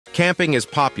Camping is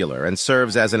popular and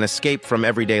serves as an escape from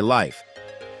everyday life,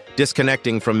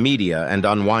 disconnecting from media and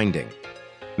unwinding.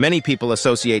 Many people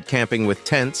associate camping with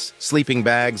tents, sleeping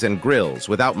bags, and grills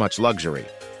without much luxury.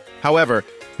 However,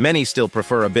 many still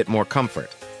prefer a bit more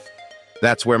comfort.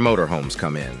 That's where motorhomes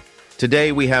come in.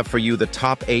 Today, we have for you the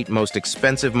top 8 most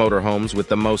expensive motorhomes with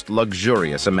the most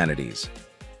luxurious amenities.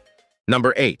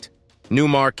 Number 8.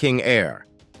 Newmar King Air.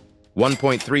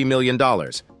 $1.3 million.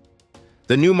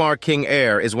 The Newmar King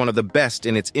Air is one of the best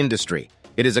in its industry.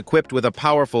 It is equipped with a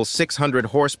powerful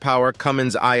 600-horsepower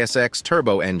Cummins ISX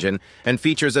turbo engine and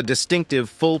features a distinctive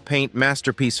full-paint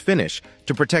masterpiece finish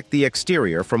to protect the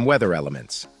exterior from weather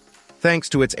elements. Thanks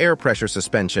to its air pressure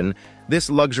suspension, this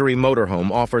luxury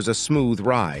motorhome offers a smooth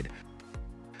ride,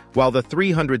 while the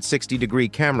 360-degree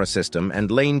camera system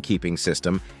and lane-keeping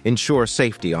system ensure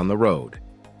safety on the road.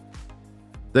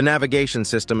 The navigation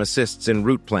system assists in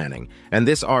route planning, and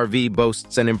this RV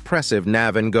boasts an impressive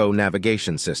Nav-and-Go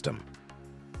navigation system.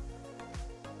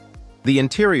 The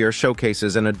interior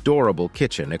showcases an adorable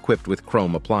kitchen equipped with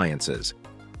chrome appliances.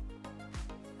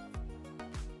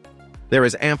 There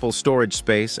is ample storage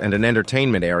space and an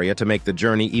entertainment area to make the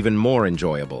journey even more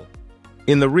enjoyable.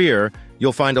 In the rear,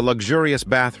 you'll find a luxurious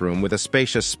bathroom with a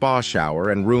spacious spa shower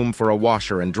and room for a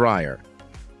washer and dryer.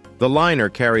 The liner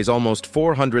carries almost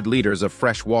 400 liters of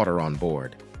fresh water on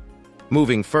board.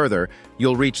 Moving further,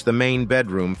 you'll reach the main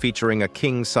bedroom featuring a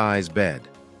king-size bed.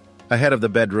 Ahead of the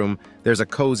bedroom, there's a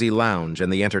cozy lounge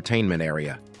and the entertainment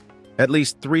area. At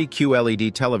least 3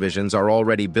 QLED televisions are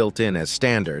already built in as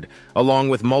standard, along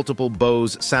with multiple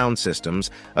Bose sound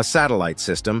systems, a satellite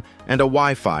system, and a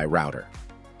Wi-Fi router.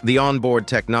 The onboard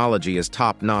technology is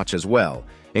top-notch as well,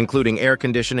 including air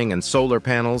conditioning and solar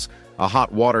panels, a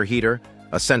hot water heater,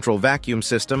 a central vacuum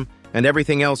system, and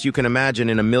everything else you can imagine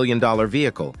in a million-dollar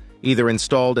vehicle, either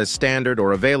installed as standard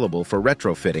or available for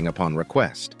retrofitting upon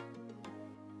request.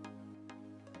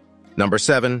 Number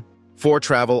 7.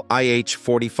 4Travel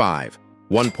IH45,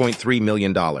 $1.3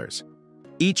 million.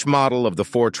 Each model of the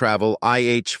 4Travel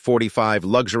IH45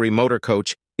 luxury motor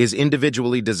coach is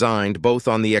individually designed both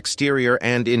on the exterior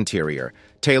and interior,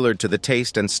 tailored to the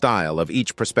taste and style of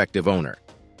each prospective owner.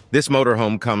 This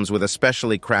motorhome comes with a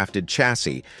specially crafted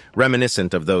chassis,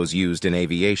 reminiscent of those used in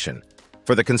aviation.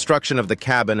 For the construction of the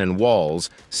cabin and walls,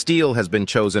 steel has been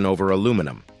chosen over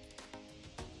aluminum.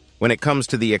 When it comes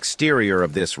to the exterior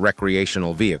of this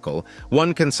recreational vehicle,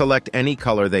 one can select any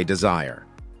color they desire.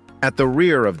 At the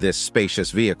rear of this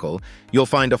spacious vehicle, you'll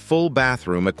find a full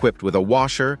bathroom equipped with a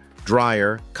washer,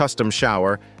 dryer, custom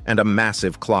shower, and a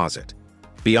massive closet.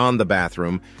 Beyond the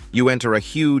bathroom, you enter a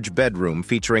huge bedroom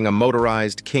featuring a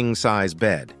motorized king-size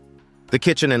bed. The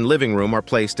kitchen and living room are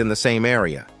placed in the same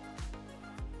area.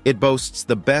 It boasts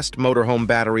the best motorhome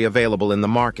battery available in the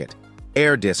market,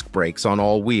 air disc brakes on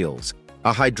all wheels,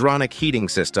 a hydronic heating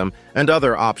system, and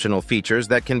other optional features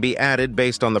that can be added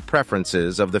based on the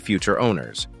preferences of the future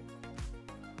owners.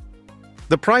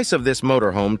 The price of this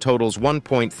motorhome totals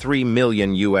 $1.3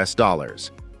 million US.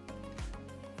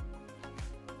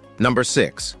 Number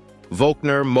 6.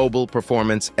 Volkner Mobile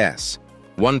Performance S,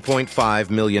 $1.5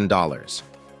 million.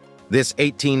 This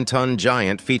 18-ton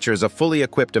giant features a fully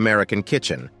equipped American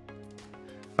kitchen,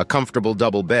 a comfortable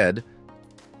double bed,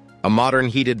 a modern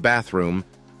heated bathroom,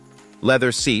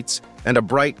 leather seats, and a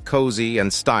bright, cozy,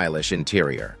 and stylish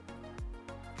interior.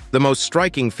 The most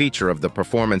striking feature of the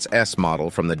Performance S model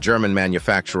from the German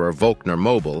manufacturer Volkner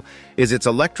Mobile is its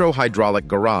electro-hydraulic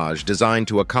garage designed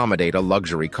to accommodate a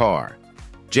luxury car.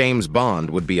 James Bond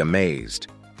would be amazed.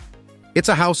 "It's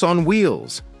a house on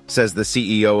wheels," says the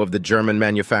CEO of the German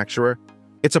manufacturer.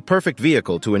 "It's a perfect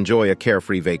vehicle to enjoy a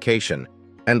carefree vacation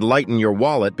and lighten your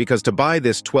wallet because to buy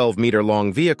this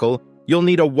 12-meter-long vehicle, you'll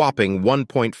need a whopping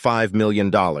 $1.5 million.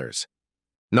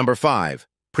 Number 5.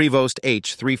 Prevost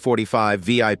H345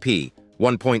 VIP,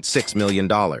 $1.6 million.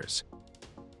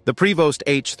 The Prevost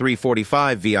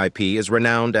H345 VIP is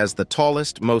renowned as the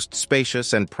tallest, most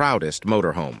spacious, and proudest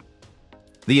motorhome.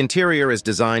 The interior is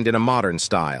designed in a modern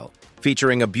style,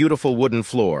 featuring a beautiful wooden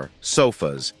floor,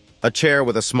 sofas, a chair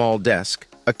with a small desk,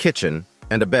 a kitchen,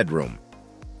 and a bedroom.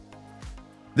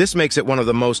 This makes it one of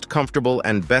the most comfortable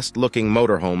and best-looking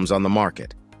motorhomes on the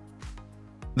market.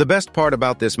 The best part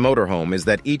about this motorhome is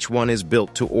that each one is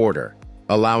built to order,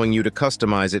 allowing you to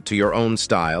customize it to your own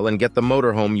style and get the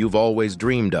motorhome you've always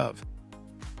dreamed of.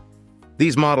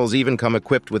 These models even come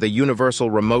equipped with a universal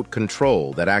remote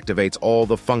control that activates all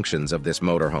the functions of this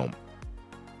motorhome.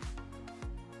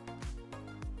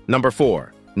 Number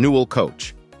 4. Newell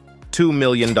Coach, $2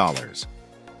 million.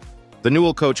 The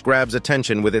Newell Coach grabs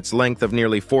attention with its length of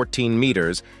nearly 14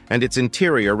 meters and its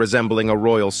interior resembling a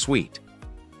royal suite.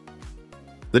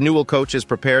 The Newell coach is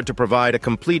prepared to provide a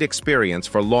complete experience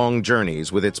for long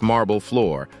journeys with its marble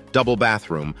floor, double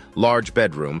bathroom, large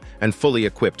bedroom, and fully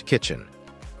equipped kitchen.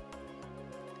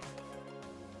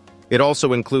 It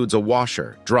also includes a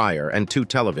washer, dryer, and 2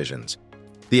 televisions.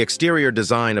 The exterior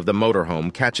design of the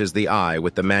motorhome catches the eye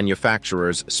with the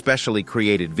manufacturer's specially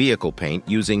created vehicle paint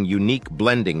using unique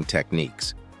blending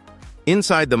techniques.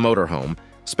 Inside the motorhome,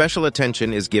 special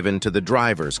attention is given to the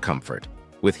driver's comfort,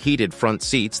 with heated front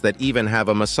seats that even have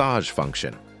a massage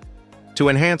function. To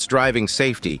enhance driving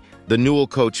safety, the Newell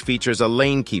coach features a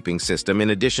lane-keeping system in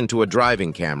addition to a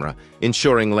driving camera,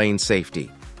 ensuring lane safety.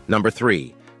 Number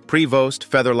 3. Prevost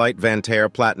Featherlight Vantair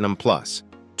Platinum Plus,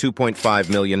 $2.5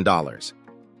 million.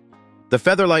 The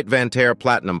Featherlight Vantair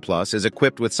Platinum Plus is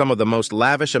equipped with some of the most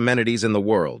lavish amenities in the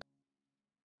world,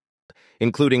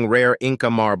 including rare Inca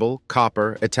marble,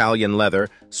 copper, Italian leather,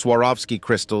 Swarovski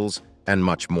crystals, and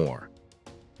much more.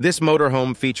 This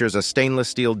motorhome features a stainless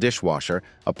steel dishwasher,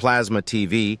 a plasma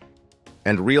TV,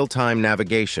 and real-time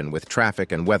navigation with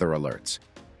traffic and weather alerts.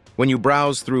 When you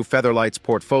browse through Featherlight's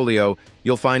portfolio,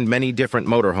 you'll find many different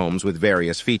motorhomes with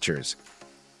various features.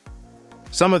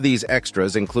 Some of these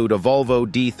extras include a Volvo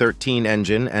D13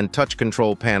 engine and touch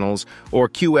control panels or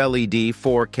QLED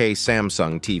 4K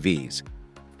Samsung TVs.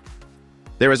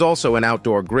 There is also an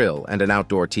outdoor grill and an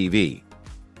outdoor TV.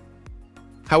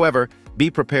 However, be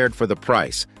prepared for the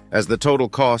price, as the total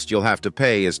cost you'll have to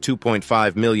pay is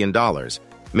 $2.5 million,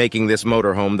 making this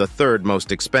motorhome the 3rd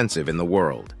most expensive in the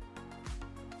world.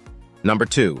 Number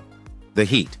 2. The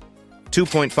Heat,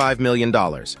 $2.5 million.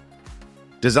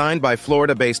 Designed by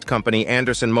Florida-based company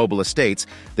Anderson Mobile Estates,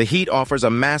 the Heat offers a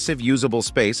massive usable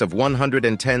space of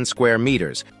 110 square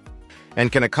meters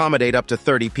and can accommodate up to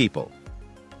 30 people.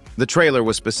 The trailer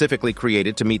was specifically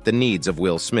created to meet the needs of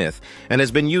Will Smith and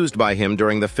has been used by him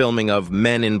during the filming of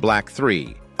Men in Black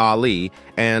 3, Ali,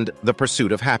 and The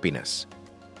Pursuit of Happiness.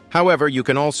 However, you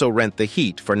can also rent the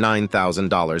Heat for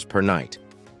 $9,000 per night.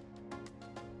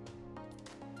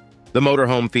 The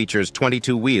motorhome features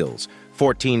 22 wheels,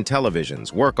 14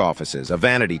 televisions, work offices, a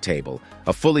vanity table,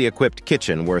 a fully equipped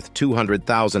kitchen worth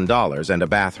 $200,000, and a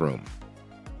bathroom.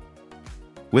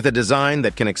 With a design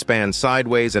that can expand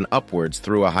sideways and upwards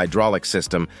through a hydraulic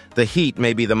system, the Heat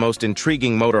may be the most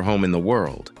intriguing motorhome in the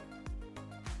world.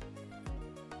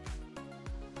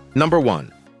 Number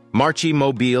 1. Marchi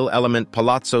Mobile Element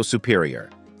Palazzo Superior,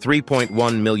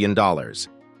 $3.1 million.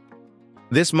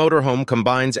 This motorhome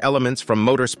combines elements from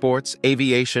motorsports,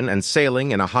 aviation, and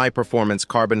sailing in a high-performance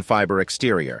carbon fiber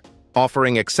exterior,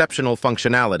 offering exceptional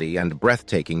functionality and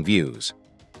breathtaking views.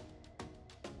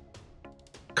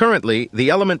 Currently, the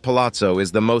Element Palazzo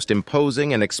is the most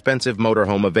imposing and expensive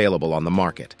motorhome available on the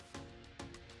market.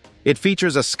 It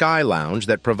features a sky lounge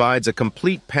that provides a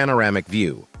complete panoramic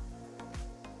view.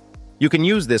 You can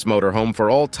use this motorhome for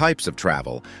all types of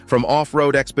travel, from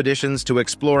off-road expeditions to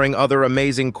exploring other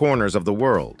amazing corners of the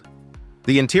world.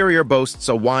 The interior boasts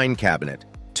a wine cabinet,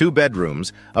 2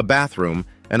 bedrooms, a bathroom,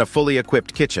 and a fully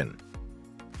equipped kitchen.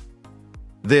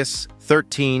 This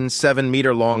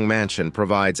 7-meter-long mansion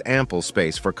provides ample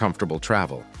space for comfortable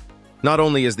travel. Not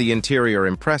only is the interior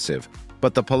impressive,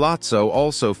 but the palazzo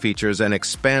also features an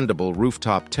expandable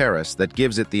rooftop terrace that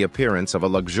gives it the appearance of a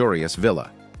luxurious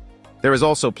villa. There is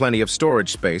also plenty of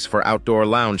storage space for outdoor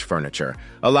lounge furniture,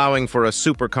 allowing for a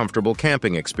super comfortable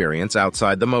camping experience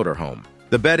outside the motorhome.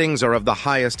 The beddings are of the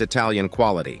highest Italian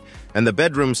quality, and the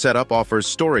bedroom setup offers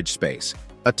storage space,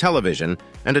 a television,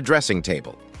 and a dressing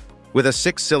table. With a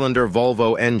 6-cylinder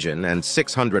Volvo engine and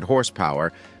 600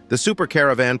 horsepower, the Super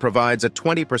Caravan provides a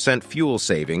 20% fuel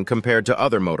saving compared to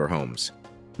other motorhomes.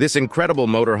 This incredible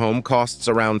motorhome costs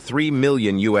around $3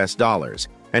 million,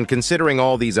 and considering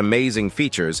all these amazing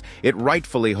features, it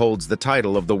rightfully holds the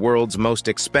title of the world's most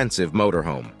expensive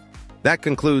motorhome. That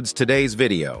concludes today's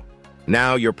video.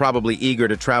 Now you're probably eager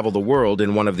to travel the world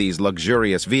in one of these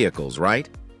luxurious vehicles, right?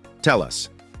 Tell us,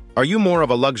 are you more of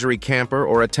a luxury camper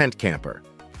or a tent camper?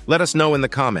 Let us know in the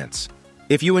comments.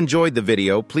 If you enjoyed the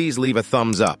video, please leave a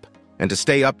thumbs up. And to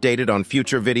stay updated on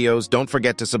future videos, don't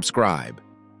forget to subscribe.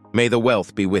 May the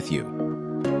wealth be with you.